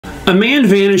A man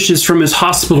vanishes from his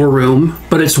hospital room,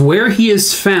 but it's where he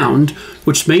is found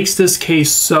which makes this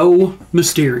case so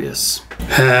mysterious.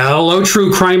 Hello,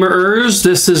 true crimerers.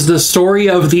 This is the story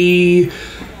of the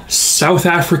South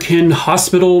African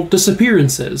hospital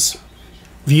disappearances.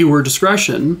 Viewer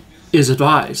discretion is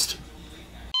advised.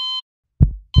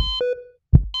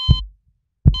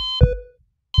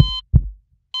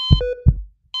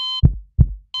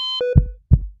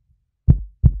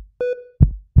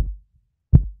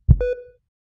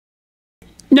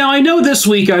 Now, I know this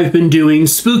week I've been doing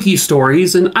spooky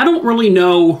stories, and I don't really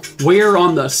know where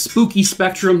on the spooky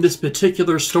spectrum this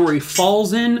particular story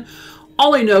falls in.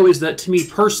 All I know is that to me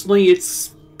personally,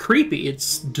 it's creepy,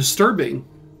 it's disturbing,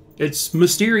 it's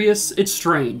mysterious, it's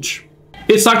strange.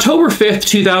 It's October 5th,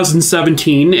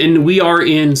 2017, and we are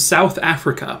in South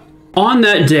Africa. On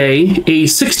that day, a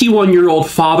 61-year-old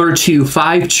father to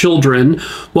 5 children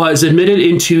was admitted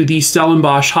into the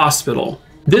Stellenbosch Hospital.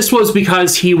 This was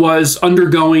because he was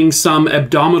undergoing some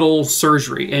abdominal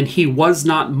surgery and he was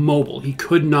not mobile. He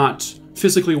could not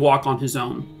physically walk on his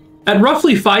own. At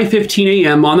roughly 5:15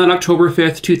 a.m. on that October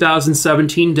 5th,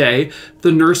 2017 day,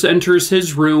 the nurse enters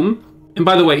his room. And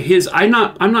by the way, I'm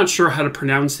not sure how to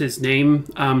pronounce his name,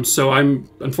 so I'm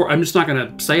just not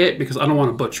going to say it because I don't want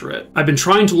to butcher it. I've been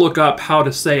trying to look up how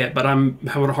to say it, but I'm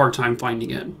having a hard time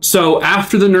finding it. So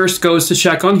after the nurse goes to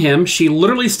check on him, she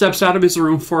literally steps out of his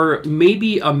room for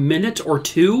maybe a minute or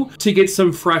two to get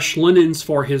some fresh linens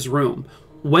for his room.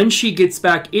 When she gets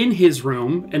back in his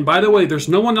room, and by the way, there's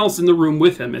no one else in the room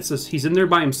with him. It says he's in there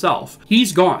by himself.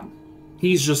 He's gone.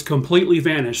 He's just completely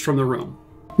vanished from the room.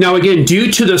 Now again,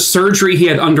 due to the surgery he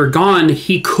had undergone,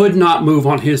 he could not move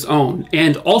on his own.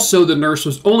 And also the nurse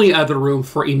was only out of the room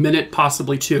for a minute,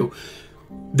 possibly two.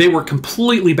 They were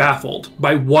completely baffled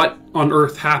by what on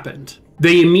earth happened.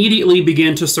 They immediately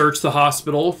began to search the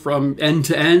hospital from end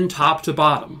to end, top to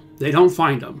bottom. They don't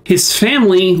find him. His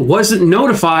family wasn't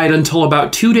notified until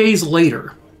about 2 days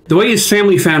later. The way his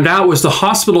family found out was the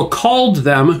hospital called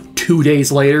them 2 days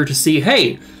later to see,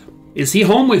 hey, is he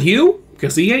home with you?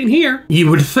 Because he ain't here.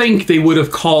 You would think they would have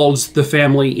called the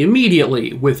family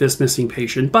immediately with this missing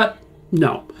patient, but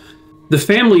no. The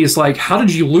family is like, how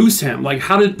did you lose him? Like,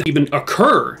 how did that even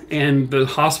occur? And the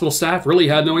hospital staff really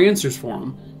had no answers for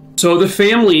him. So the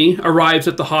family arrives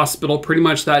at the hospital pretty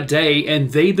much that day,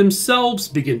 and they themselves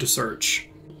begin to search.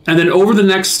 And then over the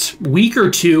next week or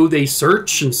two, they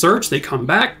search and search, they come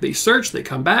back, they search, they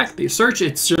come back, they search.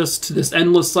 It's just this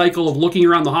endless cycle of looking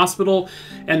around the hospital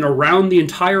and around the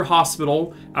entire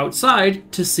hospital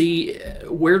outside to see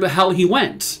where the hell he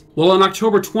went. Well, on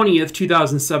October 20th,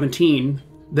 2017,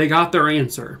 they got their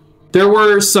answer. There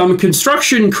were some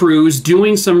construction crews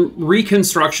doing some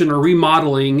reconstruction or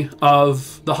remodeling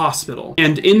of the hospital.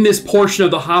 And in this portion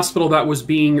of the hospital that was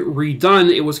being redone,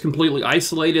 it was completely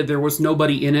isolated. There was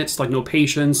nobody in it, like no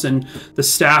patients, and the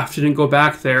staff didn't go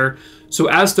back there. So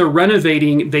as they're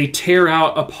renovating, they tear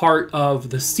out a part of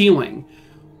the ceiling.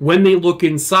 When they look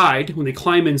inside, when they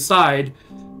climb inside,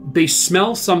 they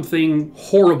smell something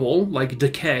horrible, like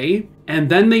decay, and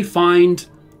then they find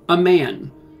a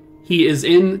man. He is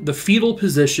in the fetal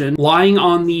position, lying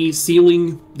on the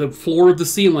ceiling, the floor of the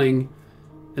ceiling,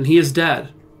 and he is dead.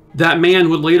 That man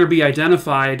would later be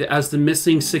identified as the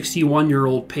missing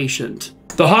 61-year-old patient.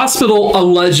 The hospital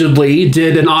allegedly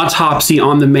did an autopsy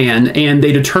on the man, and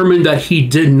they determined that he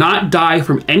did not die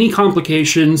from any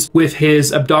complications with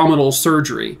his abdominal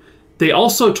surgery. They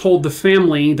also told the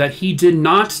family that he did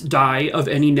not die of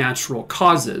any natural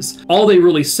causes. All they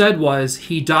really said was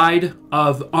he died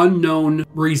of unknown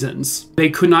reasons. They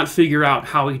could not figure out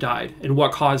how he died and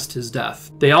what caused his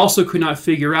death. They also could not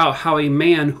figure out how a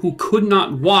man who could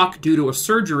not walk due to a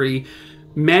surgery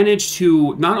managed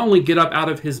to not only get up out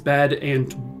of his bed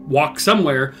and walk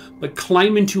somewhere, but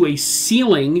climb into a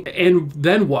ceiling, and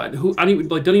then what? I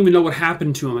don't even know what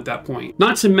happened to him at that point.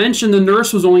 Not to mention the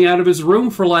nurse was only out of his room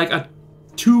for like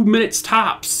 2 minutes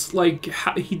tops. Like,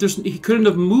 he couldn't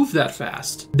have moved that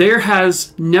fast. There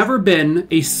has never been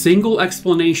a single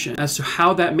explanation as to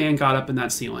how that man got up in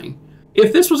that ceiling.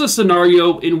 If this was a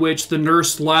scenario in which the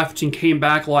nurse left and came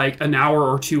back like an hour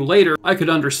or two later, I could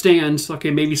understand,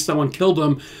 okay, maybe someone killed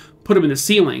him, put him in the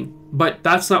ceiling. But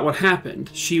that's not what happened.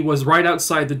 She was right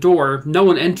outside the door. No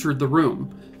one entered the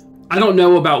room. I don't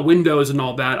know about windows and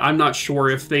all that. I'm not sure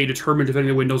if they determined if any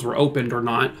of the windows were opened or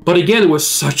not. But again, it was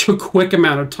such a quick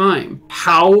amount of time.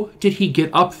 How did he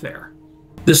get up there?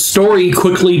 The story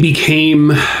quickly became,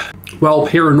 well,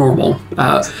 paranormal,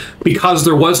 because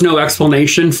there was no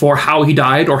explanation for how he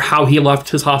died or how he left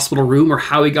his hospital room or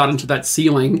how he got into that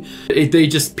ceiling.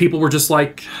 People were just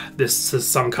like, this is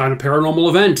some kind of paranormal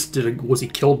event. Was he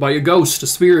killed by a ghost, a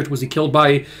spirit? Was he killed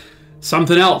by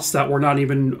something else that we're not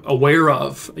even aware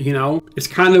of, you know? It's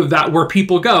kind of that where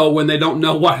people go when they don't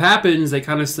know what happens, they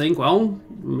kind of think, well,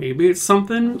 maybe it's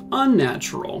something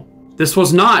unnatural. This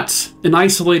was not an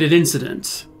isolated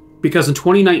incident, because in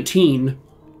 2019,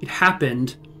 it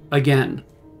happened again.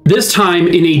 This time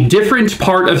in a different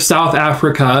part of South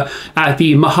Africa at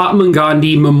the Mahatma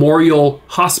Gandhi Memorial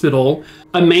Hospital.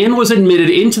 A man was admitted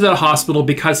into the hospital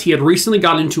because he had recently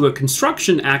got into a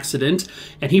construction accident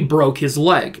and he broke his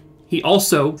leg. He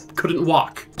also couldn't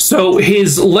walk. So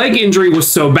his leg injury was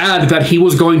so bad that he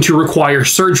was going to require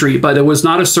surgery, but it was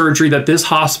not a surgery that this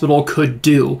hospital could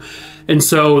do. And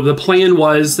so the plan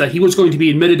was that he was going to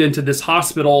be admitted into this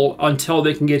hospital until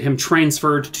they can get him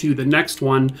transferred to the next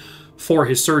one for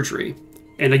his surgery.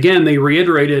 And again, they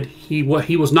reiterated he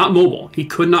was not mobile. He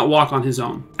could not walk on his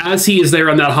own. As he is there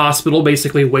in that hospital,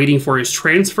 basically waiting for his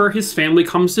transfer, his family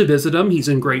comes to visit him. He's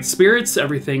in great spirits.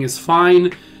 Everything is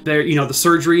fine. There, you know, the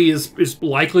surgery is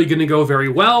likely going to go very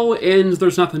well, and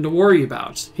there's nothing to worry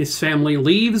about. His family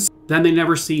leaves, then they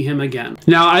never see him again.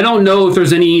 Now, I don't know if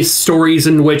there's any stories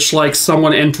in which, like,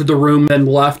 someone entered the room, then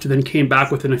left, then came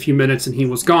back within a few minutes, and he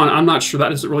was gone. I'm not sure. That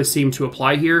doesn't really seem to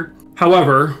apply here.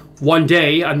 However, one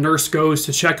day, a nurse goes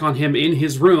to check on him in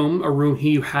his room, a room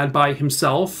he had by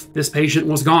himself. This patient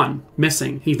was gone,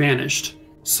 missing. He vanished.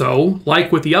 So,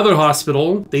 like with the other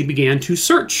hospital, they began to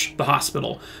search the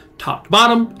hospital. Top to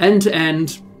bottom, end to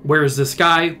end. Where is this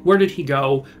guy? Where did he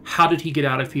go? How did he get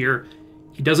out of here?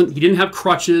 He didn't have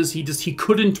crutches. He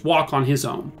couldn't walk on his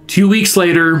own. 2 weeks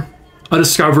later, a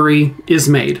discovery is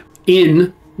made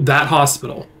in that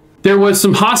hospital. There was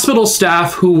some hospital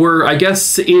staff who were, I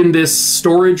guess, in this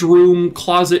storage room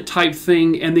closet type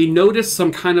thing, and they noticed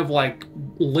some kind of like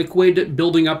liquid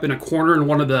building up in a corner in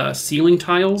one of the ceiling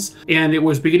tiles, and it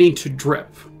was beginning to drip,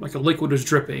 like a liquid was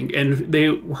dripping, and they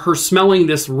were smelling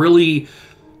this really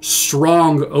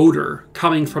strong odor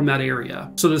coming from that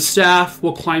area. So the staff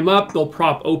will climb up, they'll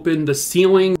prop open the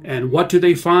ceiling, and what do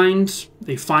they find?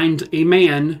 They find a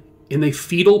man in a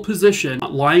fetal position,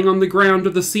 lying on the ground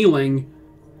of the ceiling,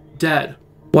 dead.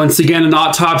 Once again, an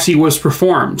autopsy was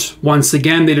performed. Once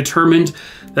again, they determined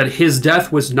that his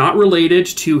death was not related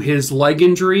to his leg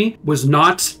injury, was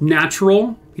not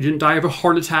natural. He didn't die of a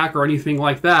heart attack or anything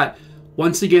like that.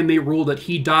 Once again, they ruled that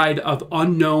he died of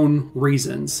unknown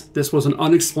reasons. This was an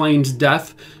unexplained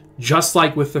death, just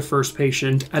like with the first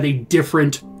patient at a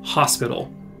different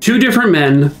hospital. Two different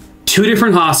men, two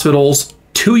different hospitals,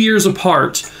 2 years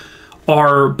apart,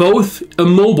 are both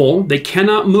immobile. They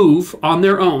cannot move on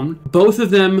their own. Both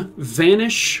of them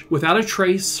vanish without a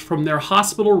trace from their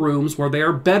hospital rooms where they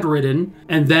are bedridden.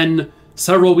 And then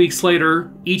several weeks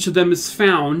later, each of them is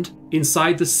found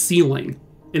inside the ceiling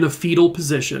in a fetal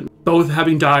position, both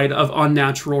having died of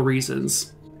unnatural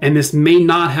reasons. And this may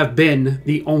not have been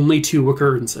the only two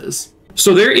occurrences.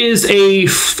 So there is a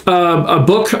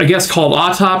book, I guess, called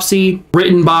Autopsy,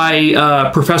 written by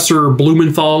Professor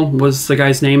Blumenthal, was the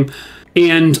guy's name.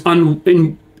 And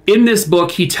in this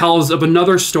book, he tells of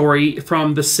another story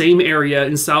from the same area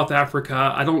in South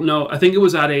Africa. I don't know. I think it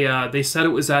was at a, they said it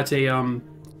was at a,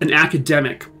 an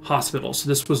academic hospital. So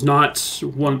this was not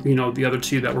one, you know, the other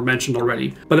two that were mentioned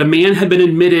already. But a man had been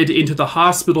admitted into the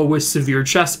hospital with severe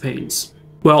chest pains.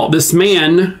 Well, this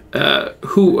man,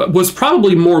 who was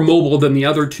probably more mobile than the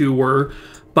other two were,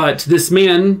 but this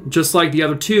man, just like the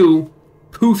other two,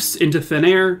 poofs into thin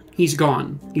air. He's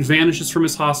gone. He vanishes from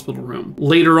his hospital room.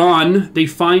 Later on, they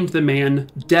find the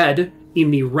man dead in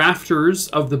the rafters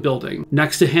of the building.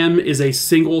 Next to him is a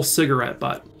single cigarette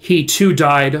butt. He too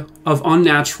died of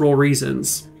unnatural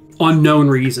reasons, unknown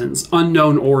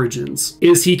origins.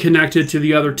 Is he connected to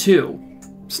the other two?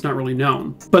 It's not really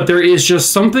known. But there is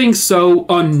just something so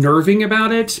unnerving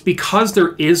about it because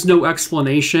there is no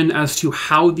explanation as to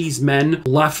how these men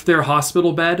left their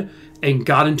hospital bed and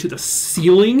got into the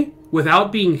ceiling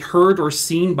without being heard or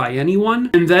seen by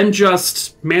anyone, and then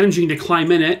just managing to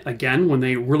climb in it, again, when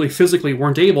they really physically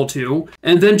weren't able to,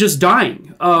 and then just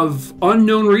dying of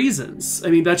unknown reasons. I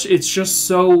mean, it's just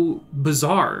so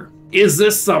bizarre. Is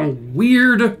this some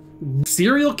weird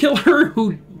serial killer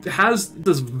who has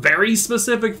this very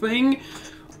specific thing?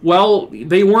 Well,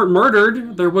 they weren't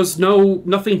murdered. There was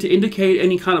nothing to indicate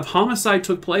any kind of homicide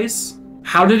took place.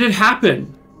 How did it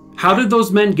happen? How did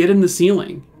those men get in the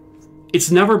ceiling? It's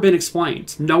never been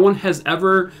explained. No one has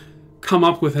ever come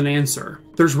up with an answer.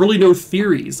 There's really no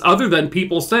theories other than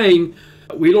people saying,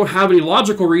 we don't have any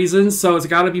logical reasons, so it's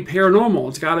gotta be paranormal.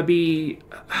 It's gotta be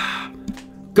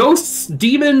ghosts,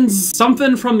 demons,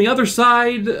 something from the other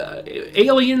side,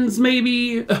 aliens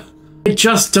maybe. It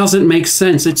just doesn't make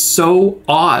sense. It's so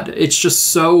odd. It's just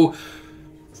so,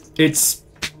 it's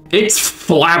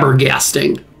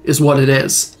flabbergasting. is what it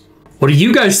is. What do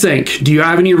you guys think? Do you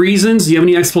have any reasons? Do you have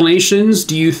any explanations?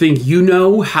 Do you think you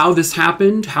know how this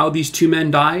happened? How these two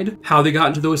men died? How they got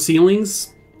into those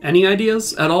ceilings? Any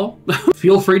ideas at all?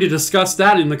 Feel free to discuss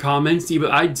that in the comments. Even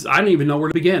I don't even know where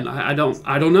to begin. I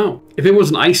don't know. If it was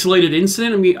an isolated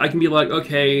incident, I mean, I can be like,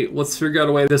 okay, let's figure out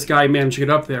a way this guy managed to get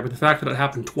up there. But the fact that it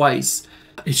happened twice,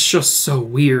 it's just so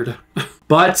weird.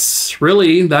 But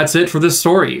really, that's it for this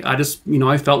story. I just,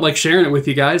 I felt like sharing it with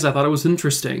you guys. I thought it was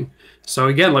interesting. So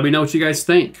again, let me know what you guys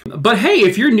think. But hey,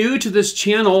 if you're new to this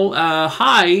channel,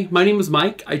 hi, my name is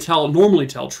Mike. I normally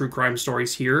tell true crime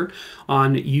stories here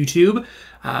on YouTube.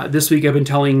 This week I've been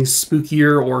telling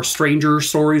spookier or stranger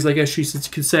stories, I guess you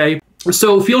could say.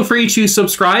 So feel free to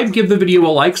subscribe, give the video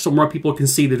a like so more people can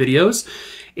see the videos.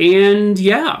 And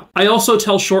yeah, I also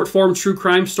tell short form true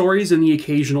crime stories and the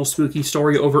occasional spooky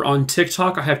story over on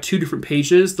TikTok. I have 2 different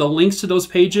pages. The links to those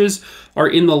pages are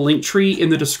in the link tree in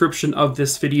the description of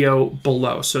this video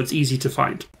below, so it's easy to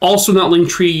find. Also in that link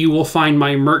tree, you will find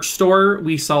my merch store.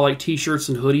 We sell like t-shirts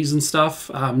and hoodies and stuff.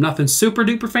 Nothing super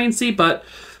duper fancy, but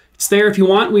it's there if you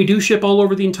want. We do ship all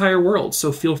over the entire world,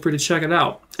 so feel free to check it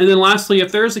out. And then lastly,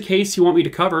 if there's a case you want me to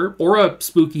cover or a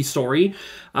spooky story,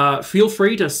 feel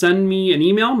free to send me an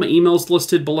email. My email's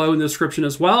listed below in the description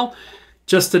as well.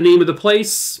 Just the name of the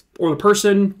place or the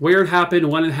person, where it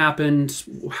happened, when it happened,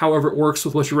 however it works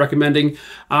with what you're recommending.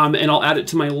 And I'll add it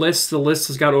to my list. The list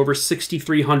has got over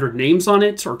 6,300 names on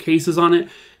it or cases on it.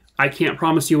 I can't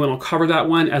promise you when I'll cover that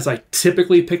one, as I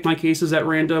typically pick my cases at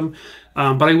random,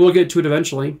 but I will get to it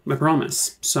eventually, I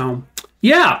promise. So,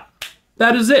 yeah,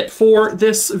 that is it for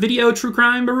this video, True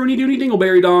Crime Baroony Doony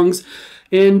Dingleberry Dongs,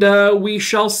 and we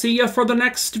shall see you for the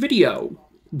next video,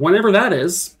 whenever that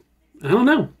is. I don't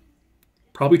know.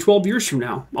 Probably 12 years from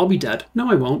now. I'll be dead.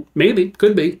 No, I won't. Maybe.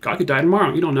 Could be. I could die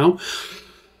tomorrow. You don't know.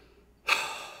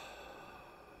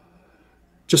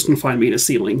 Just don't find me in a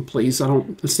ceiling, please.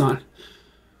 It's not...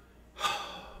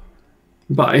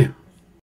 Bye.